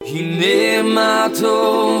הנה מה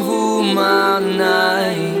טוב ומה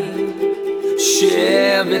נעים,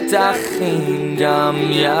 שבת אחים גם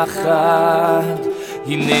יחד.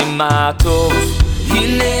 הנה מה טוב,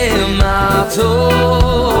 הנה מה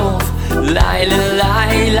טוב, לילה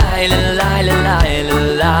לילה לילה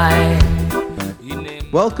לילה לילה.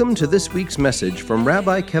 Welcome to this week's message from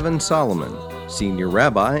Rabbi Kevin Solomon, Senior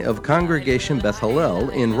Rabbi of Congregation Beth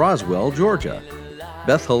Hallel in Roswell, Georgia.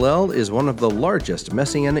 Beth Hallel is one of the largest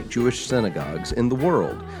Messianic Jewish synagogues in the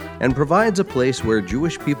world and provides a place where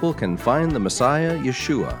Jewish people can find the Messiah,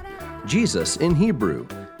 Yeshua, Jesus in Hebrew,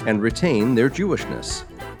 and retain their Jewishness.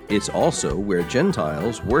 It's also where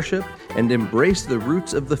Gentiles worship and embrace the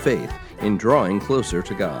roots of the faith in drawing closer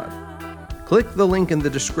to God. Click the link in the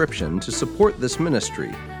description to support this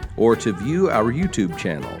ministry or to view our YouTube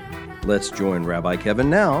channel. Let's join Rabbi Kevin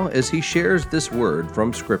now as he shares this word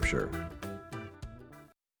from Scripture.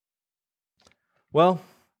 Well,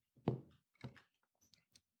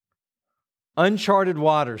 uncharted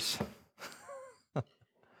waters.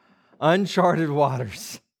 Uncharted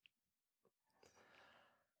waters.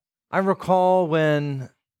 I recall when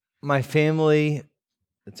my family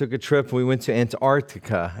took a trip and we went to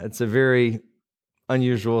Antarctica. It's a very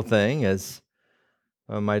unusual thing, as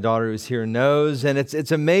my daughter who's here knows, and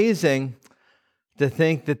it's amazing to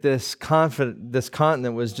think that this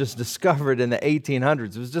continent was just discovered in the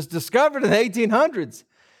 1800s. It was just discovered in the 1800s.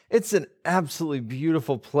 It's an absolutely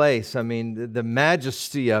beautiful place. I mean, the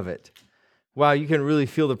majesty of it. Wow, you can really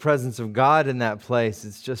feel the presence of God in that place.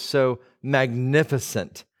 It's just so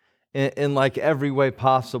magnificent in like every way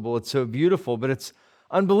possible. It's so beautiful, but it's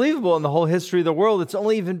unbelievable in the whole history of the world. It's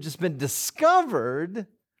only even just been discovered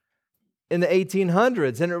in the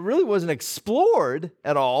 1800s, and it really wasn't explored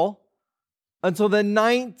at all until the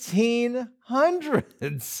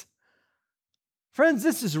 1900s. Friends,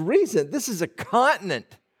 this is recent. This is a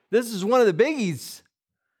continent. This is one of the biggies.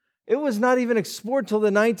 It was not even explored till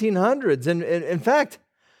the 1900s. And in fact,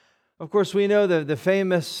 of course, we know the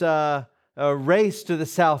famous race to the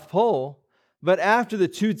South Pole. But after the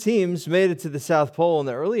two teams made it to the South Pole in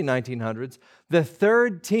the early 1900s, the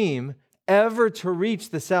third team ever to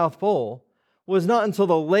reach the South Pole was not until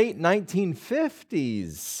the late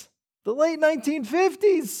 1950s. The late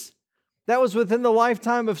 1950s. That was within the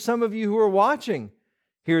lifetime of some of you who are watching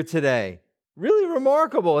here today. Really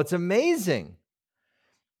remarkable. It's amazing.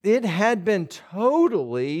 It had been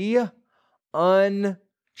totally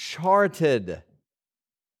uncharted.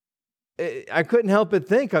 I couldn't help but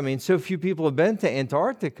think, I mean, so few people have been to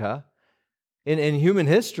Antarctica in human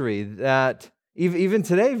history that even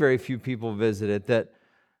today very few people visit it, that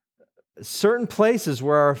certain places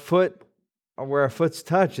where our foot's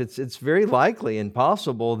touch, it's very likely and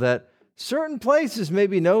possible that certain places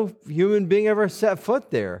maybe no human being ever set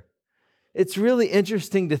foot there. It's really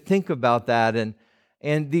interesting to think about that, and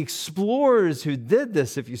the explorers who did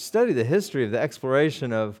this, if you study the history of the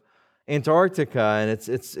exploration of Antarctica, and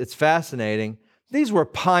it's fascinating. These were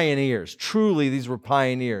pioneers. Truly, these were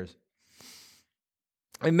pioneers.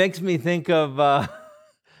 It makes me think of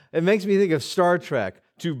Star Trek.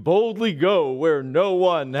 To boldly go where no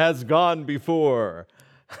one has gone before.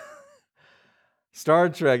 Star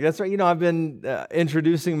Trek. That's right. You know, I've been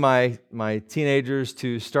introducing my teenagers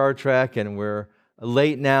to Star Trek, and we're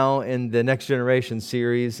late now in the Next Generation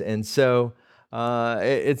series, and so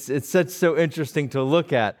it's so interesting to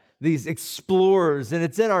look at. These explorers, and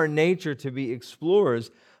it's in our nature to be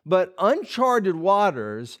explorers, but uncharted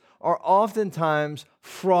waters are oftentimes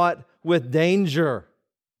fraught with danger,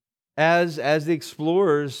 as the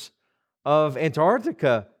explorers of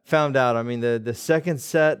Antarctica found out. I mean, the second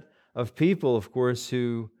set of people, of course,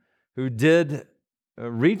 who did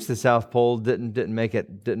reach the South Pole didn't make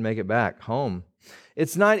it back home.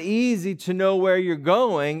 It's not easy to know where you're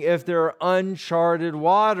going if there are uncharted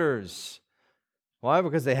waters. Why?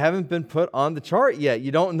 Because they haven't been put on the chart yet.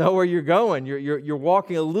 You don't know where you're going. You're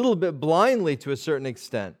walking a little bit blindly to a certain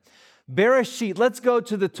extent. Bereshit, let's go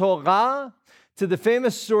to the Torah, to the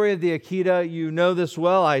famous story of the Akedah. You know this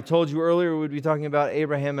well. I told you earlier we would be talking about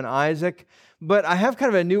Abraham and Isaac. But I have kind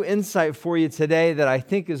of a new insight for you today that I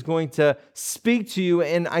think is going to speak to you,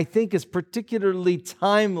 and I think is particularly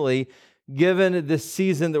timely given this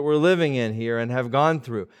season that we're living in here and have gone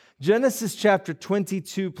through. Genesis chapter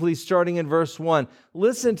 22, please, starting in verse 1.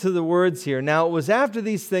 Listen to the words here. Now, it was after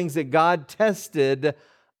these things that God tested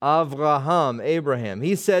Abraham.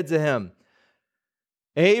 He said to him,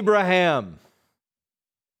 Abraham,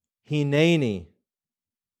 Hineni,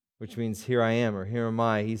 which means here I am, or here am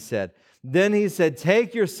I, he said. Then he said,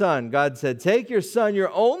 take your son. God said, take your son,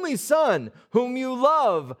 your only son, whom you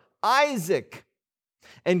love, Isaac,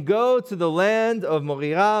 and go to the land of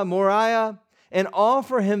Moriah, and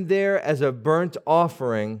offer him there as a burnt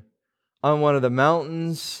offering on one of the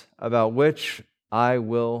mountains about which I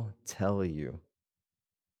will tell you.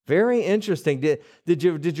 Very interesting. Did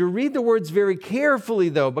you read the words very carefully,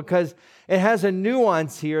 though? Because it has a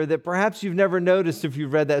nuance here that perhaps you've never noticed if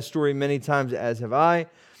you've read that story many times, as have I.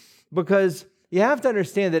 Because you have to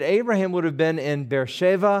understand that Abraham would have been in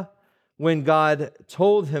Beersheba when God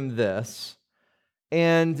told him this.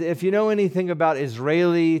 And if you know anything about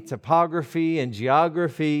Israeli topography and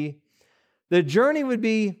geography, the journey would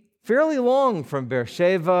be fairly long from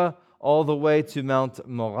Beersheba all the way to Mount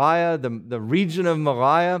Moriah, the region of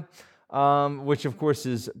Moriah, which of course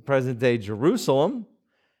is present-day Jerusalem.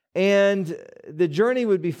 And the journey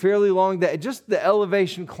would be fairly long. That just the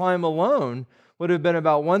elevation climb alone would have been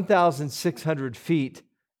about 1,600 feet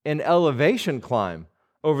in elevation climb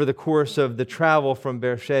over the course of the travel from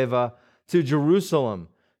Beersheba to Jerusalem.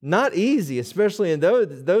 Not easy, especially in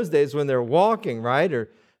those days when they're walking, right? Or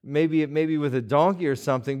maybe with a donkey or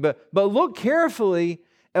something. But look carefully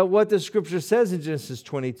at what the scripture says in Genesis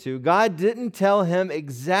 22. God didn't tell him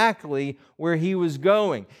exactly where he was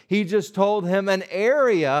going. He just told him an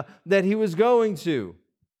area that he was going to.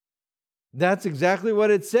 That's exactly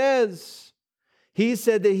what it says. He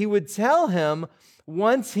said that he would tell him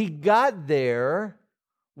once he got there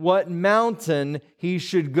what mountain he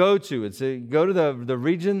should go to. It's go to the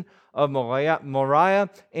region of Moriah,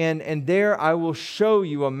 and there I will show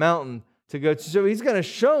you a mountain to go to. So he's going to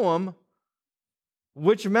show him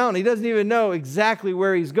which mountain. He doesn't even know exactly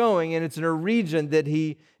where he's going, and it's in a region that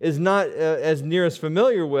he is not as near as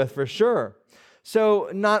familiar with for sure. So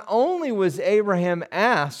not only was Abraham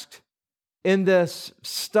asked in this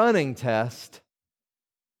stunning test,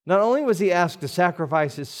 not only was he asked to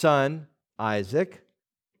sacrifice his son, Isaac,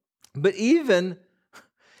 but even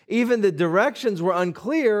the directions were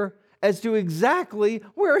unclear as to exactly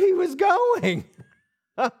where he was going.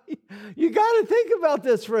 You got to think about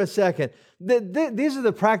this for a second. These are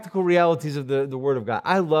the practical realities of the Word of God.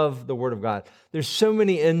 I love the Word of God. There's so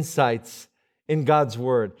many insights in God's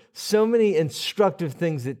Word, so many instructive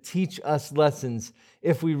things that teach us lessons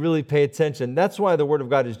if we really pay attention. That's why the Word of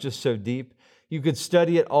God is just so deep. You could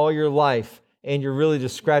study it all your life, and you're really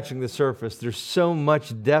just scratching the surface. There's so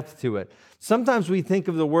much depth to it. Sometimes we think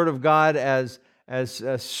of the Word of God as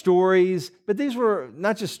stories, but these were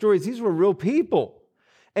not just stories, these were real people.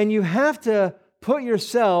 And you have to put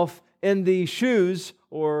yourself in the shoes,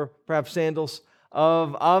 or perhaps sandals,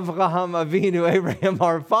 of Avraham Avinu, Abraham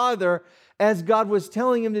our father, as God was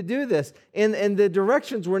telling him to do this. And the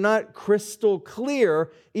directions were not crystal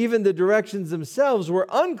clear. Even the directions themselves were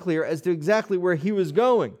unclear as to exactly where he was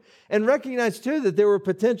going. And recognize, too, that there were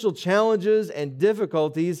potential challenges and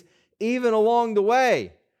difficulties even along the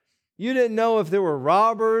way. You didn't know if there were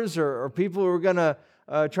robbers or people who were going to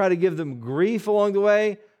try to give them grief along the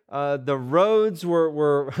way. The roads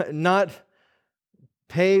were not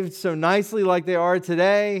paved so nicely like they are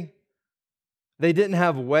today. They didn't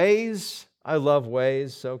have Waze. I love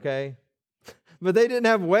Waze, okay? But they didn't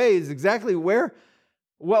have Waze. Exactly where?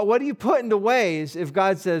 What do you put into Waze if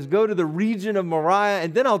God says, go to the region of Moriah,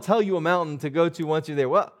 and then I'll tell you a mountain to go to once you're there?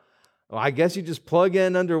 Well, I guess you just plug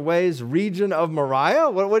in under Waze, region of Moriah?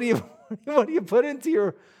 What do you put into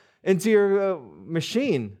your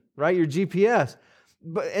machine, right? Your GPS.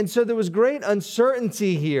 And so there was great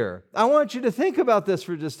uncertainty here. I want you to think about this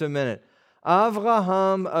for just a minute.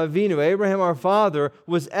 Avraham Avinu, Abraham our father,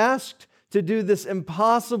 was asked to do this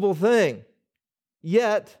impossible thing.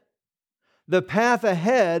 Yet, the path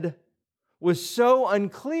ahead was so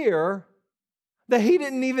unclear that he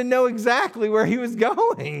didn't even know exactly where he was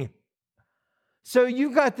going. So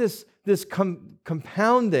you've got this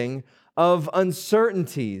compounding of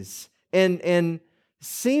uncertainties and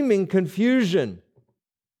seeming confusion.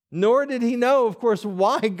 Nor did he know, of course,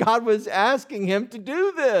 why God was asking him to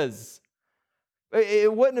do this.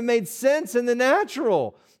 It wouldn't have made sense in the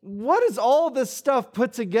natural. What is all this stuff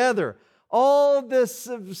put together? All this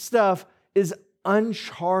stuff is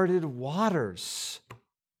uncharted waters.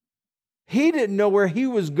 He didn't know where he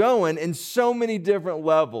was going in so many different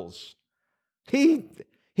levels. He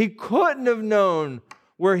couldn't have known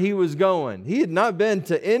where he was going. He had not been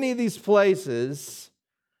to any of these places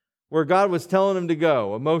where God was telling him to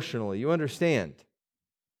go emotionally. You understand?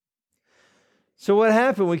 So what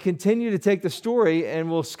happened? We continue to take the story, and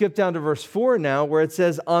we'll skip down to verse 4 now, where it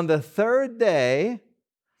says, on the third day,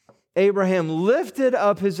 Abraham lifted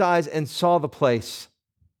up his eyes and saw the place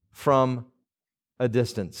from a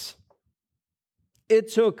distance.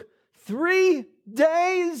 It took 3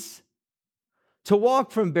 days to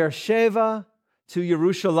walk from Beersheba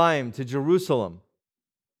to Jerusalem.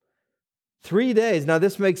 3 days. Now,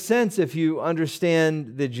 this makes sense if you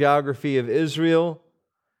understand the geography of Israel.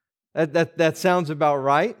 That sounds about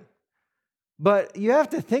right. But you have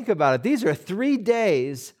to think about it. These are 3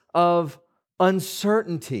 days of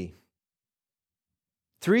uncertainty.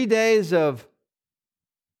 3 days of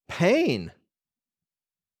pain.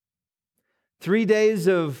 3 days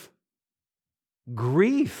of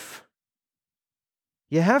grief.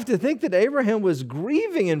 You have to think that Abraham was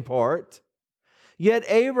grieving in part, yet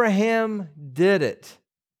Abraham did it.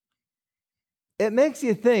 It makes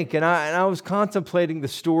you think, and I was contemplating the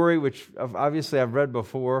story, which obviously I've read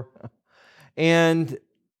before, and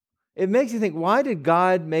it makes you think, why did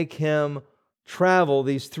God make him travel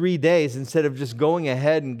these 3 days instead of just going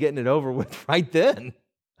ahead and getting it over with right then?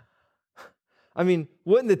 I mean,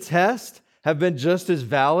 wouldn't the test have been just as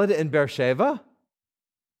valid in Beersheba?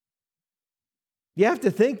 You have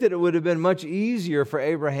to think that it would have been much easier for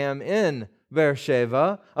Abraham in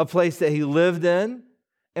Beersheba, a place that he lived in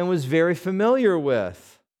and was very familiar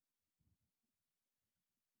with.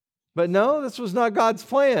 But no, this was not God's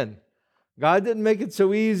plan. God didn't make it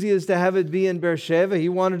so easy as to have it be in Beersheba. He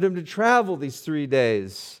wanted him to travel these 3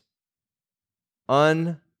 days.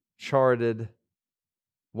 Uncharted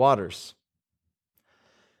waters.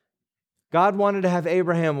 God wanted to have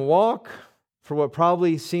Abraham walk for what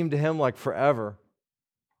probably seemed to him like forever,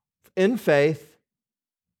 in faith,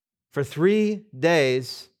 for 3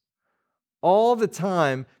 days, all the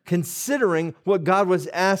time considering what God was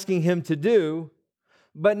asking him to do,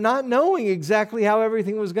 but not knowing exactly how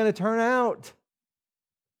everything was going to turn out.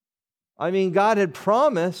 I mean, God had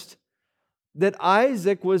promised that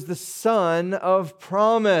Isaac was the son of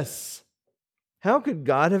promise. How could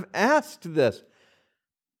God have asked this?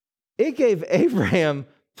 It gave Abraham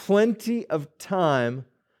plenty of time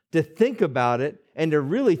to think about it and to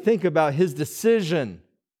really think about his decision.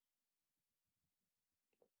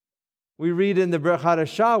 We read in the Brit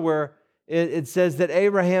Hadashah where it says that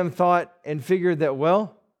Abraham thought and figured that,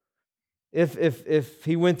 well, if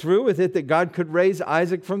he went through with it, that God could raise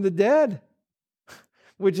Isaac from the dead,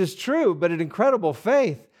 which is true, but an incredible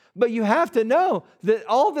faith. But you have to know that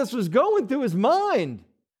all this was going through his mind.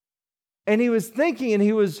 And he was thinking and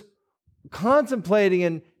he was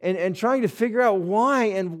contemplating and trying to figure out why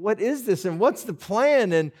and what is this and what's the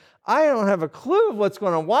plan, and I don't have a clue of what's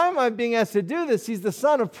going on. Why am I being asked to do this? He's the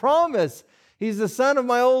son of promise. He's the son of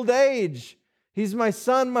my old age. He's my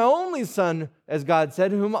son, my only son, as God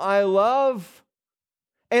said, whom I love.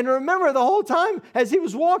 And remember, the whole time as he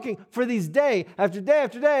was walking for these day after day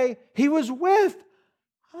after day, he was with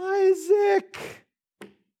Isaac.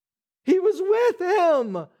 He was with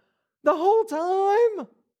him the whole time.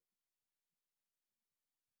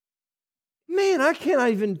 Man, I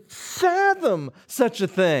can't even fathom such a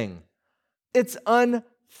thing. It's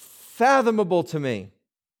unfathomable to me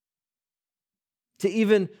to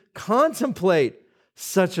even contemplate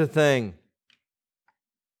such a thing.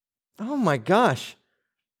 Oh my gosh.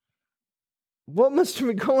 What must have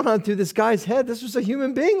been going on through this guy's head? This was a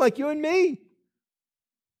human being like you and me.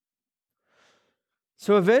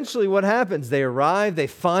 So eventually what happens? They arrive, they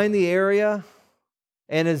find the area,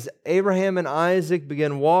 and as Abraham and Isaac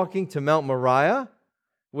begin walking to Mount Moriah,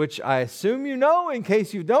 which I assume you know in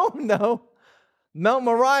case you don't know, Mount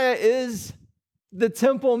Moriah is the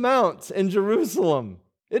Temple Mount in Jerusalem.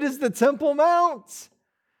 It is the Temple Mount.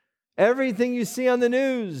 Everything you see on the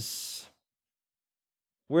news,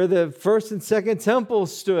 where the first and second temple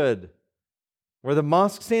stood, where the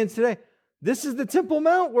mosque stands today, this is the Temple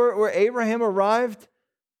Mount where Abraham arrived.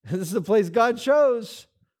 This is the place God chose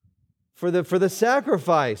for the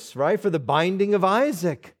sacrifice, right? For the binding of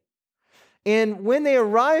Isaac. And when they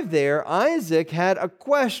arrived there, Isaac had a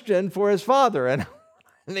question for his father, and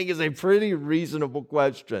I think it's a pretty reasonable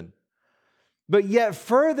question. But yet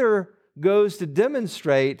further goes to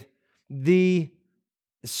demonstrate the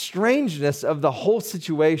strangeness of the whole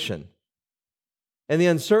situation and the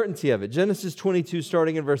uncertainty of it. Genesis 22,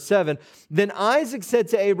 starting in verse 7, "Then Isaac said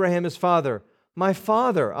to Abraham his father, 'My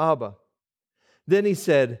father, Abba.' Then he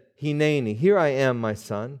said, 'Hineni, here I am, my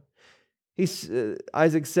son.'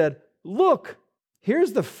 Isaac said, 'Look,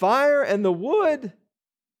 here's the fire and the wood,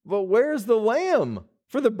 but where's the lamb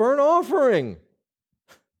for the burnt offering?'"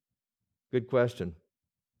 Good question.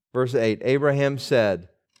 Verse 8, Abraham said,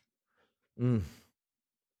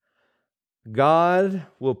 "God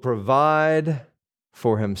will provide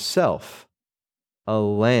for himself a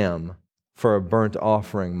lamb for a burnt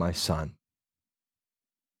offering, my son."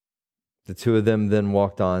 The two of them then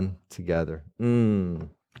walked on together.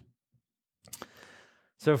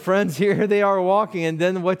 So friends, here they are walking, and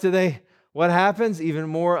then what happens? Even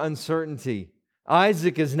more uncertainty.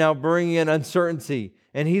 Isaac is now bringing in uncertainty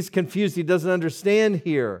and he's confused. He doesn't understand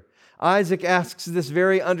here. Isaac asks this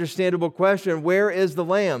very understandable question: where is the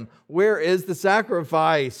lamb? Where is the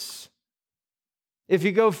sacrifice? If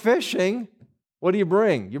you go fishing, what do you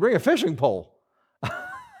bring? You bring a fishing pole.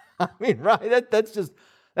 I mean, right?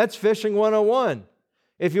 That's fishing 101.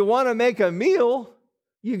 If you want to make a meal,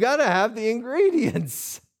 you got to have the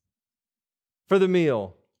ingredients for the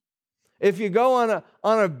meal. If you go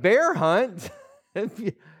on a bear hunt,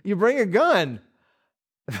 you bring a gun.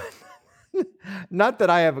 Not that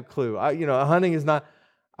I have a clue. Hunting is not.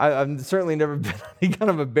 I've certainly never been on any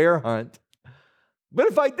kind of a bear hunt. But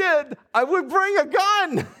if I did, I would bring a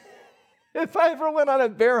gun. If I ever went on a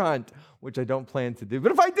bear hunt, which I don't plan to do,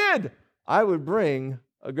 but if I did, I would bring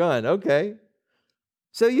a gun. Okay.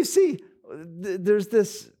 So you see, there's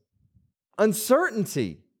this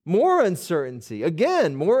uncertainty, more uncertainty.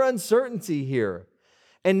 Again, more uncertainty here.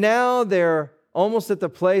 And now they're almost at the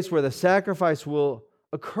place where the sacrifice will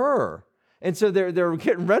occur. And so they're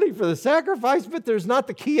getting ready for the sacrifice, but there's not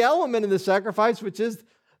the key element in the sacrifice, which is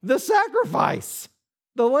the sacrifice,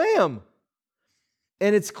 the lamb.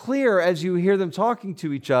 And it's clear as you hear them talking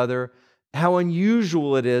to each other how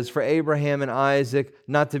unusual it is for Abraham and Isaac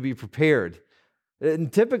not to be prepared.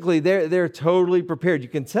 And typically they're totally prepared. You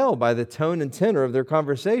can tell by the tone and tenor of their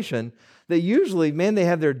conversation that usually, they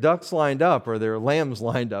have their ducks lined up or their lambs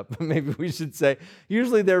lined up. Maybe we should say,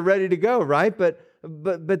 usually they're ready to go, right? But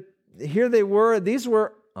here they were. These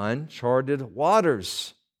were uncharted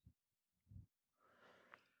waters.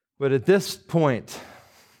 But at this point,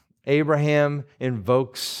 Abraham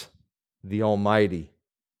invokes the Almighty.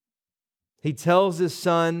 He tells his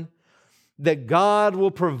son that God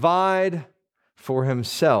will provide for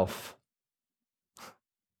himself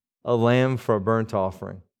a lamb for a burnt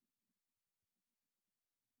offering.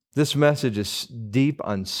 This message is deep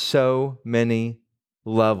on so many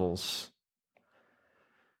levels.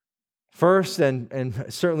 First, and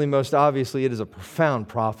certainly most obviously, it is a profound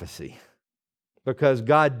prophecy, because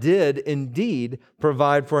God did indeed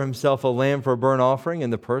provide for himself a lamb for a burnt offering in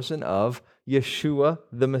the person of Yeshua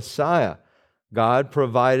the Messiah. God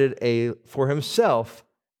provided for himself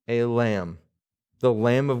a lamb, the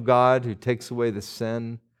Lamb of God who takes away the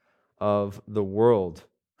sin of the world.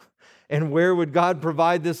 And where would God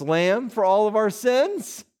provide this lamb for all of our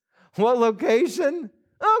sins? What location?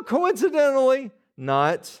 Oh, coincidentally,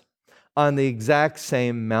 not on the exact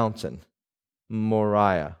same mountain,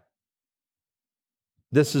 Moriah.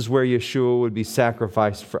 This is where Yeshua would be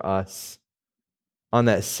sacrificed for us, on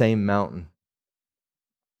that same mountain.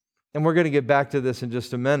 And we're going to get back to this in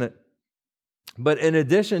just a minute. But in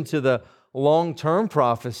addition to the long-term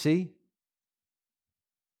prophecy,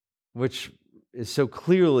 which is so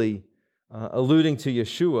clearly alluding to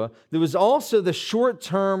Yeshua, there was also the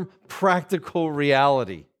short-term practical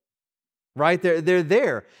reality. Right? They're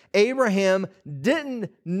there. Abraham didn't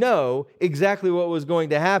know exactly what was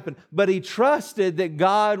going to happen, but he trusted that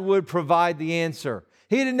God would provide the answer.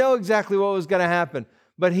 He didn't know exactly what was going to happen,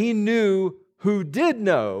 but he knew who did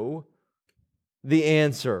know the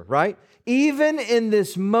answer, right? Even in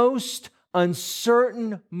this most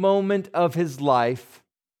uncertain moment of his life,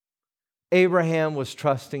 Abraham was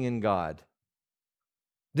trusting in God.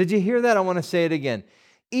 Did you hear that? I want to say it again.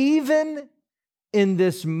 Even in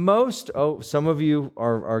this most, some of you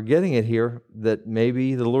are getting it here, that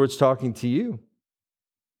maybe the Lord's talking to you.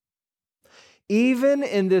 Even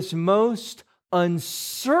in this most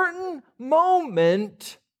uncertain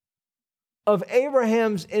moment of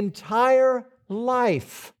Abraham's entire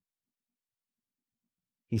life,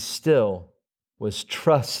 he still was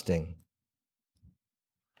trusting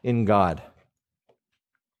in God.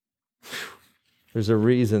 There's a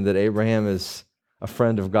reason that Abraham is a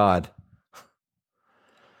friend of God.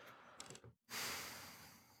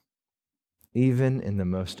 Even in the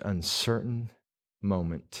most uncertain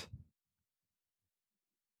moment.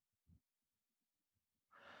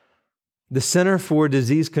 The Center for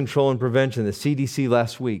Disease Control and Prevention, the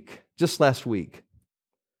CDC, just last week,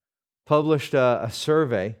 published a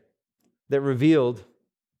survey that revealed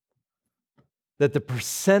that the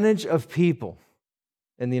percentage of people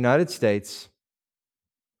in the United States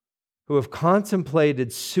who have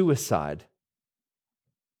contemplated suicide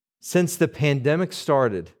since the pandemic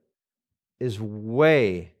started is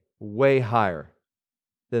way, way higher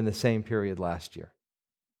than the same period last year.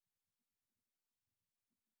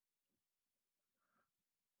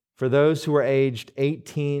 For those who are aged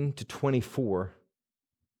 18 to 24,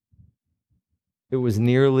 it was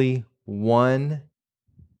nearly 1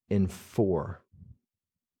 in 4.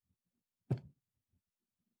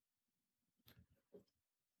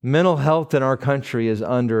 Mental health in our country is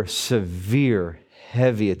under severe,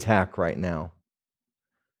 heavy attack right now.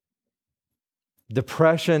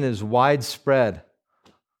 Depression is widespread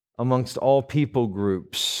amongst all people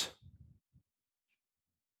groups.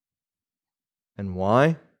 And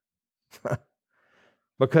why?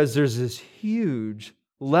 Because there's this huge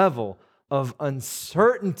level of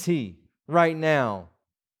uncertainty right now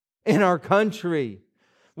in our country,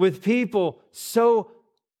 with people so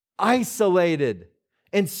isolated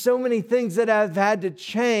and so many things that have had to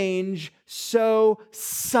change so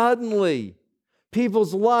suddenly.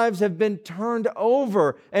 People's lives have been turned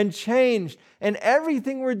over and changed, and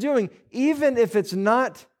everything we're doing, even if it's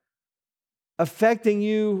not affecting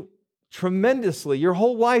you tremendously, your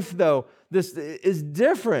whole life, though, this is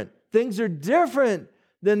different. Things are different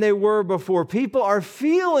than they were before. People are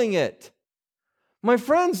feeling it. My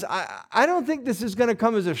friends, I don't think this is going to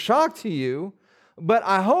come as a shock to you, but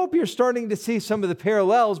I hope you're starting to see some of the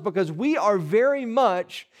parallels, because we are very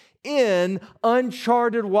much in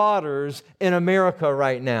uncharted waters in America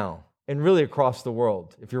right now, and really across the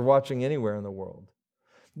world, if you're watching anywhere in the world.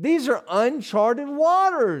 These are uncharted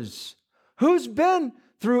waters. Who's been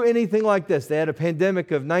through anything like this? They had a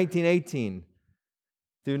pandemic of 1918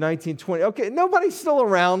 through 1920. Okay, nobody's still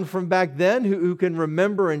around from back then who can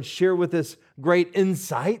remember and share with us great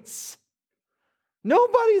insights.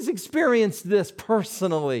 Nobody's experienced this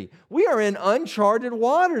personally. We are in uncharted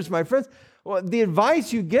waters, my friends. Well, the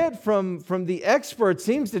advice you get from the experts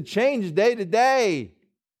seems to change day to day.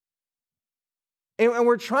 And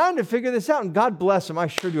we're trying to figure this out. And God bless them. I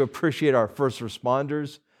sure do appreciate our first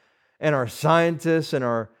responders and our scientists and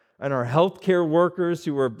our healthcare workers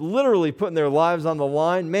who are literally putting their lives on the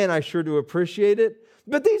line. Man, I sure do appreciate it.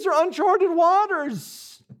 But these are uncharted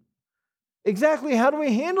waters. Exactly how do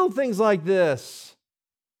we handle things like this?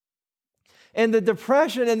 And the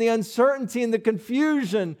depression and the uncertainty and the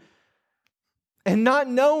confusion and not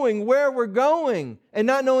knowing where we're going and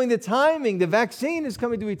not knowing the timing. The vaccine is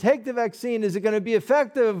coming. Do we take the vaccine? Is it going to be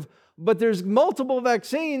effective? But there's multiple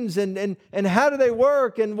vaccines, and how do they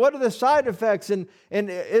work? And what are the side effects? And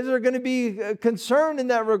is there going to be concern in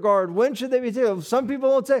that regard? When should they be taken? Some people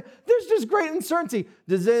will say, there's just great uncertainty.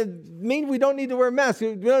 Does it mean we don't need to wear masks?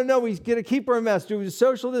 No, we get to keep our masks. Do we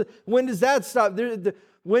social? When does that stop?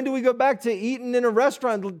 When do we go back to eating in a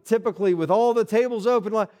restaurant typically with all the tables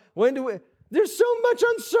open? There's so much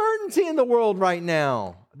uncertainty in the world right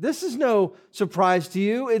now. This is no surprise to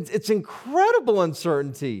you. It's incredible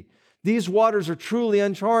uncertainty. These waters are truly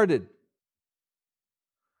uncharted.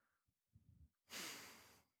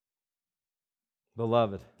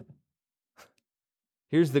 Beloved,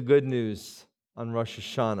 here's the good news on Rosh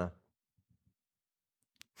Hashanah.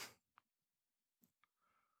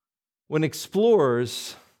 When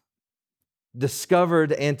explorers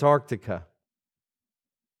discovered Antarctica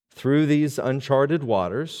through these uncharted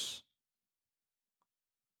waters,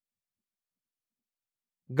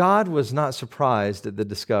 God was not surprised at the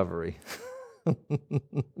discovery.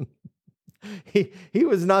 He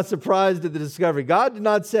was not surprised at the discovery. God did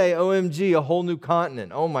not say, OMG, a whole new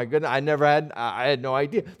continent. Oh my goodness, I had no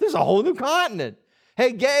idea. There's a whole new continent.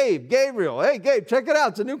 Hey, Gabriel, check it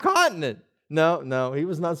out. It's a new continent. No, he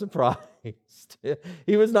was not surprised.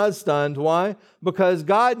 He was not stunned. Why? Because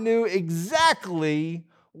God knew exactly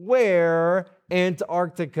where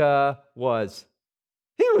Antarctica was.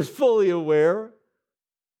 He was fully aware.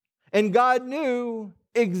 And God knew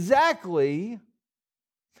exactly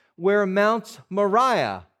where Mount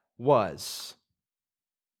Moriah was.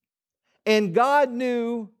 And God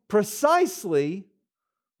knew precisely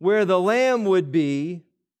where the lamb would be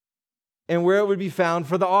and where it would be found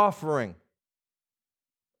for the offering.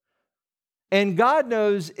 And God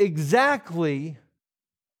knows exactly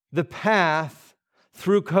the path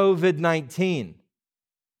through COVID-19.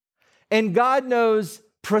 And God knows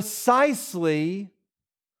precisely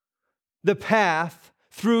the path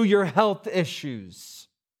through your health issues.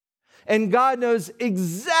 And God knows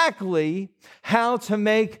exactly how to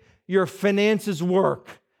make your finances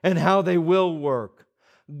work and how they will work.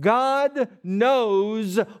 God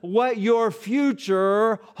knows what your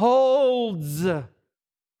future holds.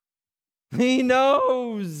 He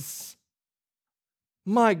knows.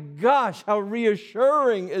 My gosh, how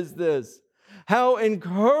reassuring is this? How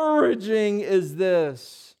encouraging is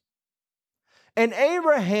this? And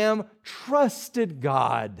Abraham trusted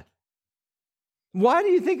God. Why do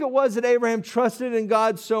you think it was that Abraham trusted in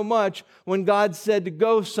God so much when God said to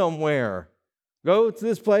go somewhere? Go to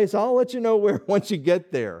this place, I'll let you know where once you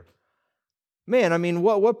get there. Man, I mean,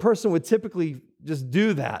 what person would typically just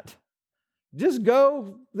do that? Just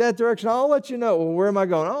go that direction. I'll let you know. Well, where am I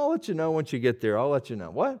going? I'll let you know once you get there. I'll let you know.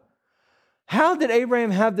 What? How did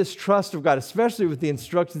Abraham have this trust of God, especially with the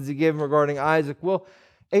instructions he gave him regarding Isaac? Well,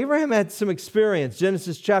 Abraham had some experience.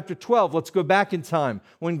 Genesis chapter 12, let's go back in time,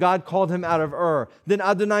 when God called him out of Ur. Then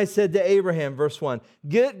Adonai said to Abraham, verse 1,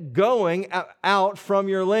 get going out from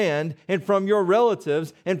your land and from your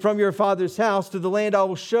relatives and from your father's house to the land I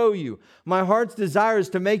will show you. My heart's desire is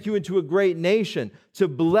to make you into a great nation, to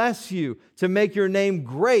bless you, to make your name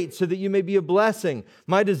great so that you may be a blessing.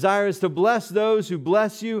 My desire is to bless those who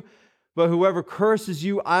bless you, but whoever curses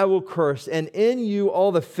you, I will curse, and in you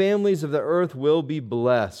all the families of the earth will be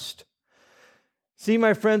blessed. See,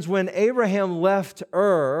 my friends, when Abraham left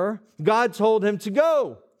Ur, God told him to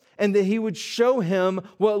go, and that he would show him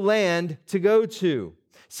what land to go to.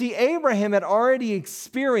 See, Abraham had already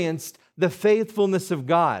experienced the faithfulness of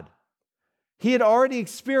God. He had already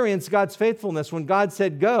experienced God's faithfulness. When God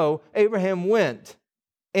said go, Abraham went.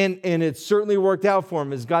 And it certainly worked out for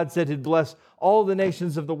him, as God said he'd bless all the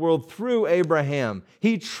nations of the world through Abraham.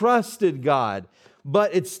 He trusted God,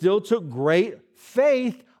 but it still took great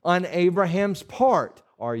faith on Abraham's part.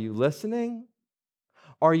 Are you listening?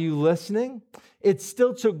 Are you listening? It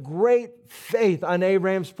still took great faith on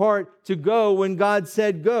Abraham's part to go when God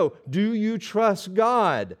said go. Do you trust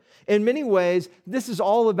God? In many ways, this is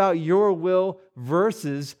all about your will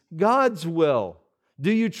versus God's will.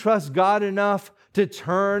 Do you trust God enough to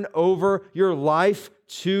turn over your life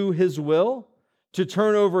to His will? To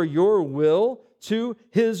turn over your will to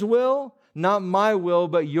His will? Not my will,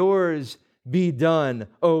 but yours be done,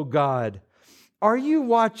 O God. Are you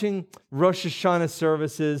watching Rosh Hashanah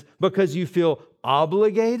services because you feel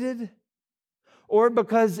obligated? Or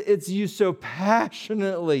because it's you so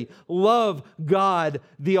passionately love God,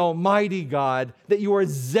 the Almighty God, that you are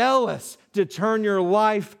zealous to turn your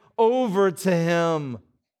life over to Him?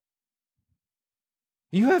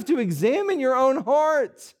 You have to examine your own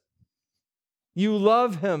heart. You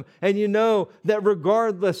love Him, and you know that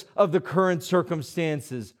regardless of the current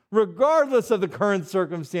circumstances,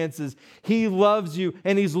 He loves you,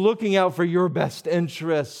 and He's looking out for your best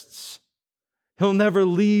interests. He'll never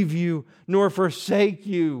leave you nor forsake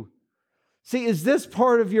you. See, is this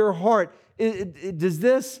part of your heart? Does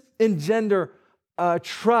this engender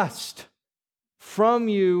trust from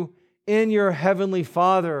you in your Heavenly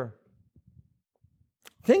Father?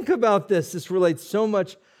 Think about this. This relates so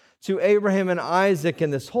much to Abraham and Isaac,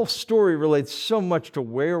 and this whole story relates so much to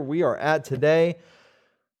where we are at today.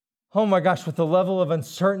 Oh my gosh, with the level of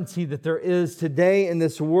uncertainty that there is today in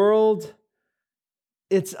this world,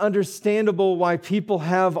 it's understandable why people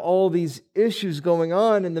have all these issues going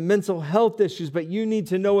on and the mental health issues, but you need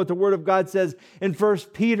to know what the Word of God says in 1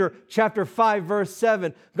 Peter chapter 5, verse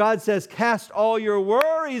 7. God says, cast all your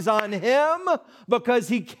worries on Him because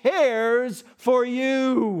He cares for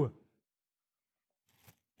you.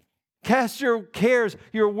 Cast your cares,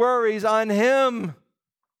 your worries on Him.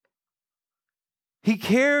 He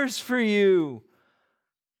cares for you.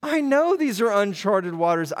 I know these are uncharted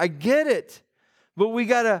waters. I get it. But we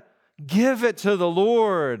got to give it to the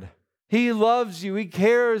Lord. He loves you. He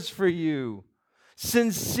cares for you.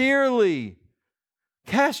 Sincerely.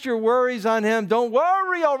 Cast your worries on Him. Don't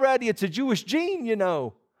worry already. It's a Jewish gene, you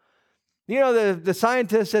know. You know, the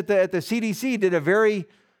scientists at the CDC did a very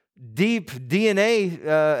deep DNA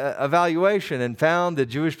evaluation and found that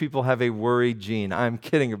Jewish people have a worry gene. I'm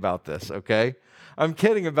kidding about this, okay? I'm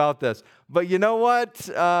kidding about this. But you know what?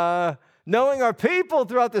 Knowing our people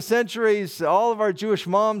throughout the centuries, all of our Jewish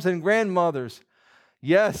moms and grandmothers,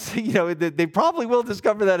 yes, you know, they probably will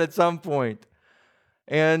discover that at some point.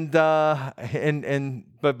 But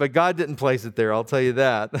God didn't place it there, I'll tell you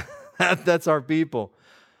that. That's our people.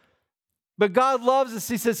 But God loves us.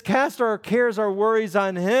 He says, cast our cares, our worries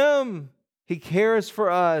on Him. He cares for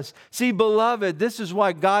us. See, beloved, this is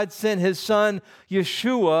why God sent His Son,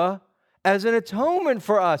 Yeshua, as an atonement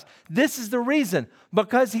for us. This is the reason,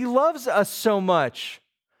 because He loves us so much.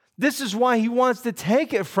 This is why He wants to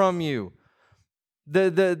take it from you.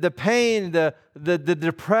 The pain, the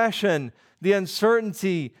depression, the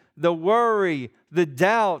uncertainty, the worry, the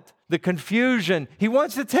doubt, the confusion. He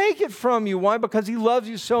wants to take it from you. Why? Because He loves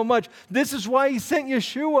you so much. This is why He sent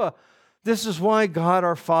Yeshua. This is why God,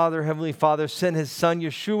 our Father, Heavenly Father, sent His Son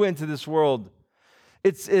Yeshua into this world.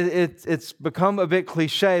 It's become a bit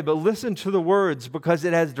cliche, but listen to the words because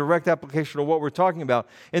it has direct application to what we're talking about.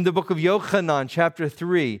 In the book of Yochanan, chapter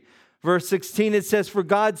 3, verse 16, it says, for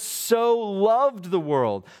God so loved the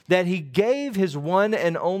world that He gave His one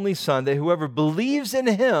and only Son, that whoever believes in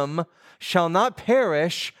Him shall not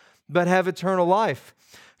perish, but have eternal life.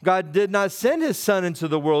 God did not send His Son into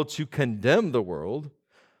the world to condemn the world,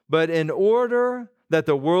 but in order that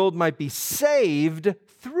the world might be saved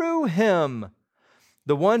through Him.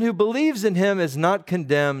 The one who believes in Him is not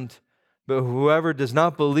condemned, but whoever does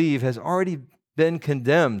not believe has already been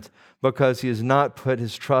condemned because he has not put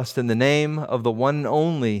his trust in the name of the one and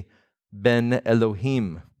only Ben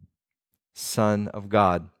Elohim, Son of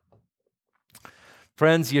God.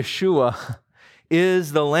 Friends, Yeshua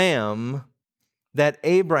is the Lamb that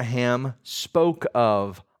Abraham spoke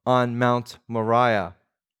of on Mount Moriah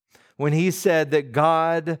when he said that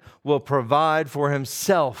God will provide for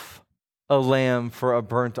himself a lamb for a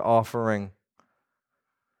burnt offering.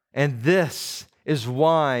 And this is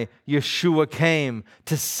why Yeshua came,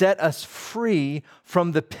 to set us free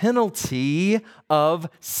from the penalty of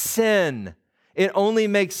sin. It only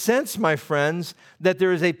makes sense, my friends, that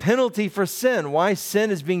there is a penalty for sin. Why? Sin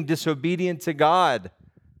is being disobedient to God.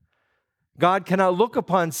 God cannot look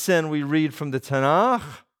upon sin, we read from the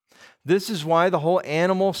Tanakh. This is why the whole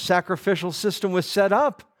animal sacrificial system was set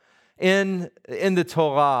up in the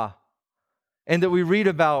Torah, and that we read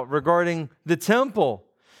about regarding the temple.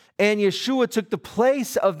 And Yeshua took the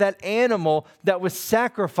place of that animal that was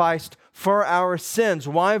sacrificed for our sins.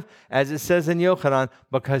 Why? As it says in Yochanan,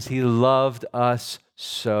 because he loved us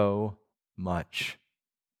so much.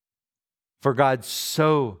 For God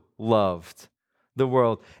so loved the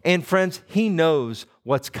world. And friends, he knows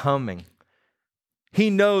what's coming. He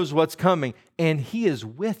knows what's coming, and he is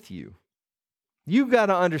with you. You've got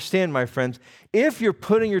to understand, my friends, if you're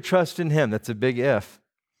putting your trust in him, that's a big if.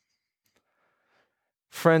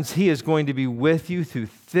 Friends, he is going to be with you through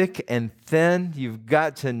thick and thin. You've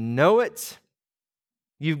got to know it.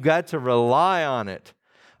 You've got to rely on it,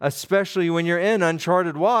 especially when you're in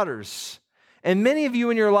uncharted waters. And many of you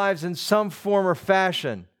in your lives, in some form or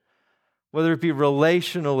fashion, whether it be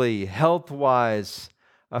relationally, health-wise,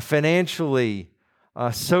 financially,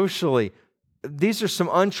 socially, these are some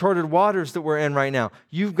uncharted waters that we're in right now.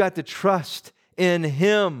 You've got to trust in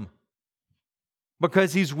him,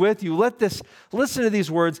 because he's with you. Listen to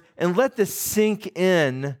these words and let this sink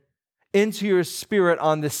into your spirit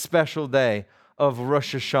on this special day of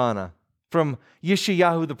Rosh Hashanah. From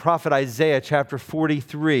Yeshayahu, the prophet Isaiah, chapter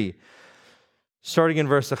 43, starting in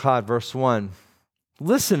verse 1.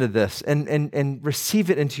 Listen to this and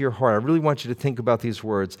receive it into your heart. I really want you to think about these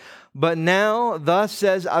words. But now, thus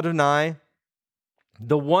says Adonai,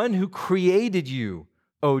 the one who created you,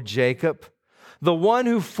 O Jacob, the one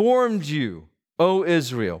who formed you, O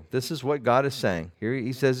Israel. This is what God is saying. Here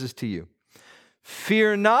he says this to you.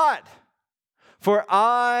 Fear not, for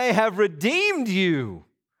I have redeemed you.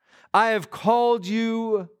 I have called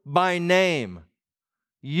you by name.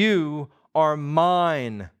 You are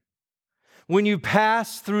mine. When you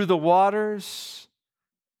pass through the waters,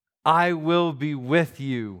 I will be with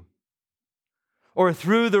you. Or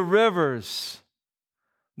through the rivers,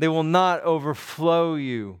 they will not overflow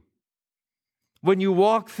you. When you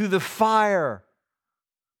walk through the fire,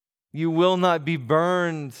 you will not be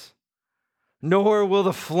burned, nor will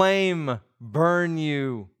the flame burn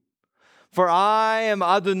you. For I am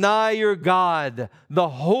Adonai your God, the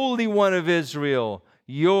Holy One of Israel,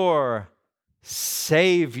 your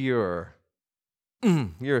Savior.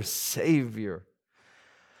 Your Savior.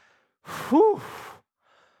 Whew.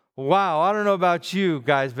 Wow, I don't know about you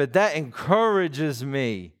guys, but that encourages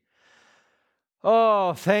me.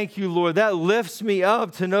 Oh, thank you, Lord. That lifts me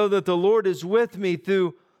up to know that the Lord is with me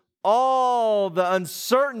through all the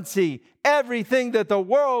uncertainty, everything that the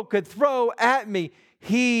world could throw at me.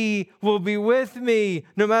 He will be with me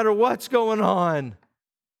no matter what's going on.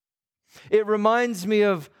 It reminds me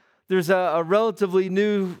of, there's a relatively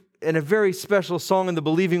new and a very special song in the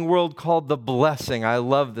believing world called The Blessing. I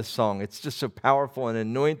love this song. It's just so powerful and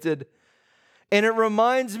anointed. And it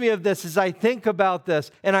reminds me of this as I think about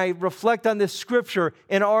this and I reflect on this scripture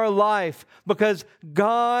in our life, because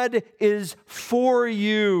God is for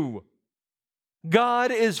you.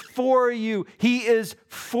 God is for you. He is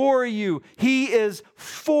for you. He is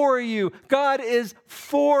for you. God is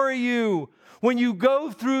for you. When you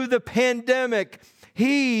go through the pandemic,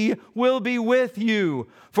 He will be with you,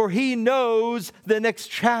 for He knows the next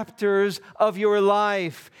chapters of your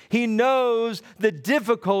life. He knows the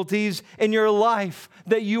difficulties in your life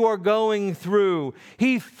that you are going through.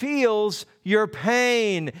 He feels your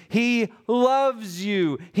pain. He loves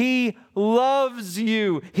you. He loves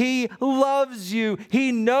you. He loves you.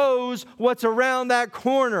 He knows what's around that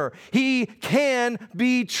corner. He can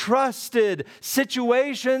be trusted.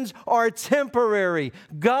 Situations are temporary.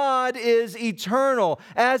 God is eternal.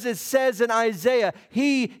 As it says in Isaiah,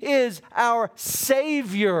 He is our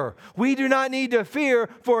Savior. We do not need to fear,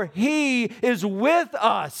 for He is with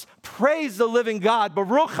us. Praise the living God.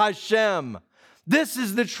 Baruch Hashem. This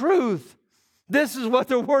is the truth. This is what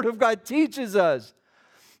the Word of God teaches us.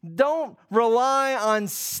 Don't rely on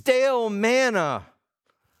stale manna.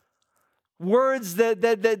 words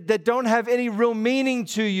that don't have any real meaning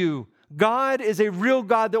to you. God is a real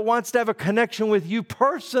God that wants to have a connection with you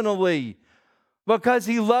personally because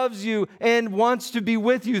He loves you and wants to be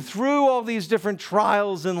with you through all these different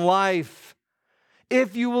trials in life.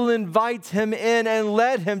 If you will invite Him in and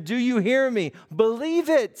let Him, do you hear me? Believe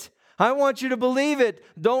it. I want you to believe it.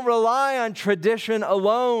 Don't rely on tradition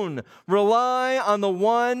alone. Rely on the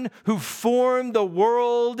one who formed the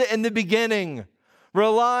world in the beginning.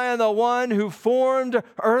 Rely on the one who formed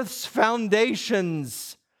earth's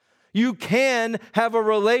foundations. You can have a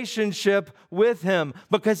relationship with Him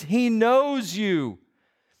because He knows you.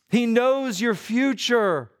 He knows your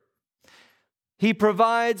future. He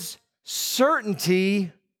provides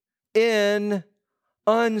certainty in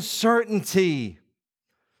uncertainty.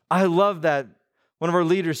 I love that. One of our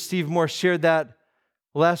leaders, Steve Moore, shared that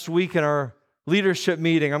last week in our leadership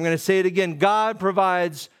meeting. I'm going to say it again. God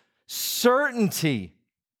provides certainty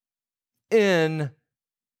in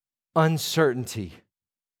uncertainty.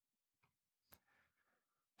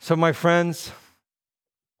 So, my friends,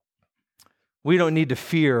 we don't need to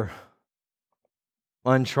fear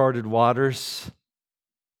uncharted waters.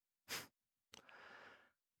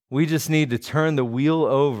 We just need to turn the wheel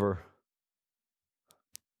over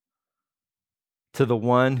to the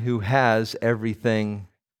one who has everything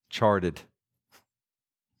charted.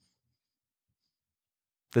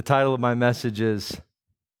 The title of my message is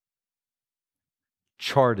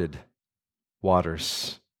Charted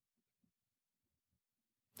Waters.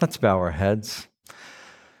 Let's bow our heads.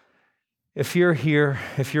 If you're here,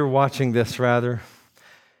 if you're watching this rather,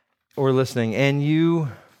 or listening, and you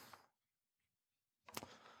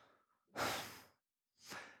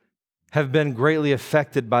have been greatly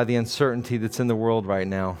affected by the uncertainty that's in the world right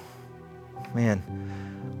now, man,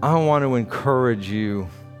 I want to encourage you.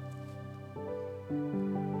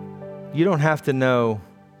 You don't have to know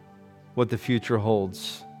what the future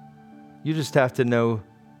holds. You just have to know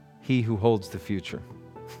He who holds the future.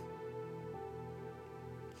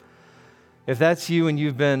 If that's you and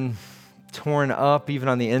you've been torn up even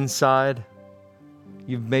on the inside,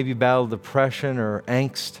 you've maybe battled depression or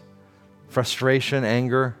angst, frustration,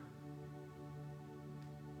 anger,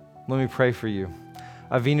 let me pray for you.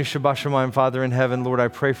 Avinu Shabbat Shamayim, Father in heaven, Lord, I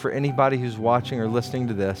pray for anybody who's watching or listening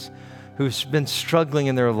to this, who's been struggling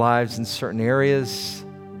in their lives in certain areas.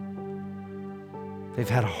 They've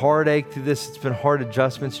had heartache through this. It's been hard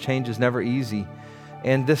adjustments. Change is never easy.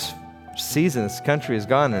 And this season, this country has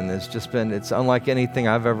gone and it's unlike anything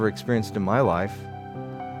I've ever experienced in my life.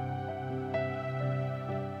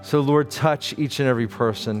 So Lord, touch each and every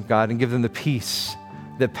person, God, and give them the peace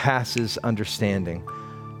that passes understanding,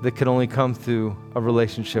 that can only come through a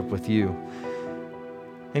relationship with you.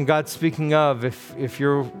 And God, speaking of, if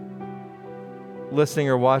you're listening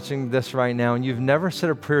or watching this right now and you've never said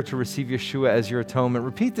a prayer to receive Yeshua as your atonement,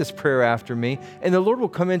 repeat this prayer after me, and the Lord will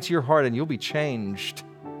come into your heart and you'll be changed.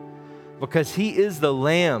 Because He is the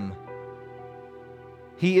Lamb.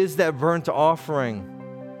 He is that burnt offering.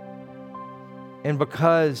 And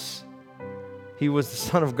because He was the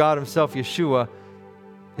Son of God Himself, Yeshua,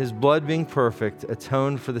 His blood being perfect,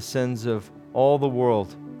 atoned for the sins of all the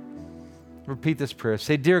world. Repeat this prayer.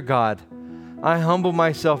 Say, Dear God, I humble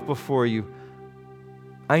myself before you.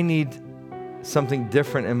 I need something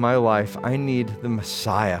different in my life. I need the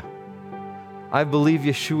Messiah. I believe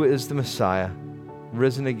Yeshua is the Messiah,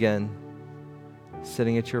 risen again,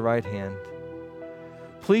 sitting at your right hand.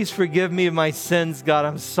 Please forgive me of my sins, God.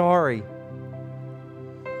 I'm sorry.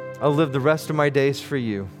 I'll live the rest of my days for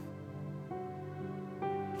you.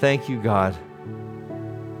 Thank you, God.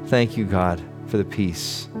 Thank you, God, for the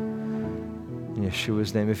peace. In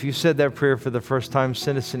Yeshua's name. If you said that prayer for the first time,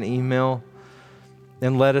 send us an email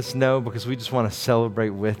and let us know, because we just want to celebrate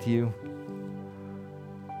with you.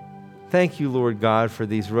 Thank you, Lord God, for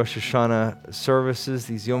these Rosh Hashanah services,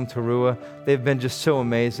 these Yom Teruah. They've been just so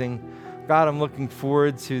amazing. God, I'm looking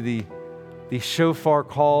forward to the shofar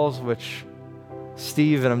calls, which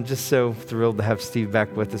Steve, and I'm just so thrilled to have Steve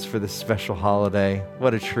back with us for this special holiday.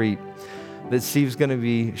 What a treat that Steve's going to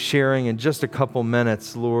be sharing in just a couple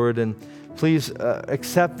minutes, Lord. And please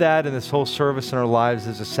accept that in this whole service in our lives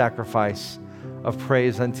as a sacrifice of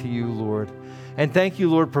praise unto you, Lord. And thank you,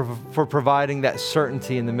 Lord, for providing that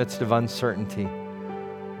certainty in the midst of uncertainty.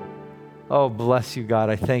 Oh, bless you, God.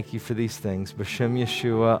 I thank you for these things. B'Shem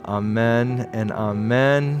Yeshua, amen and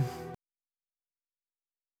amen.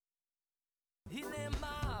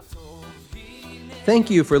 Thank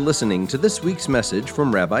you for listening to this week's message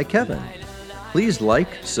from Rabbi Kevin. Please like,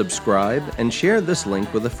 subscribe, and share this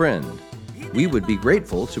link with a friend. We would be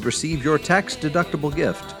grateful to receive your tax-deductible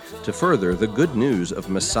gift to further the good news of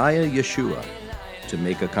Messiah Yeshua. To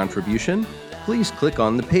make a contribution, please click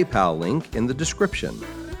on the PayPal link in the description.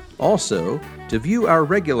 Also, to view our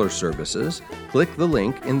regular services, click the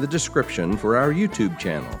link in the description for our YouTube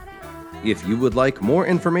channel. If you would like more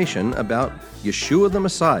information about Yeshua the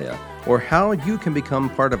Messiah or how you can become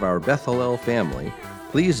part of our Beth Hallel family,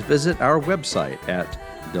 please visit our website at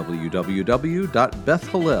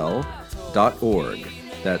www.bethhallel.org.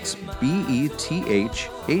 That's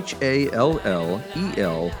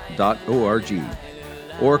BETHHALLEL.org.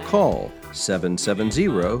 Or call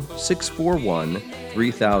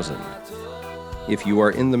 770-641-3000. If you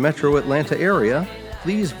are in the metro Atlanta area,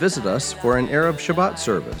 please visit us for an Arab Shabbat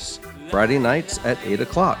service, Friday nights at 8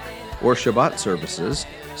 o'clock, or Shabbat services,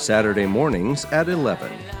 Saturday mornings at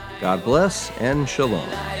 11. God bless and shalom.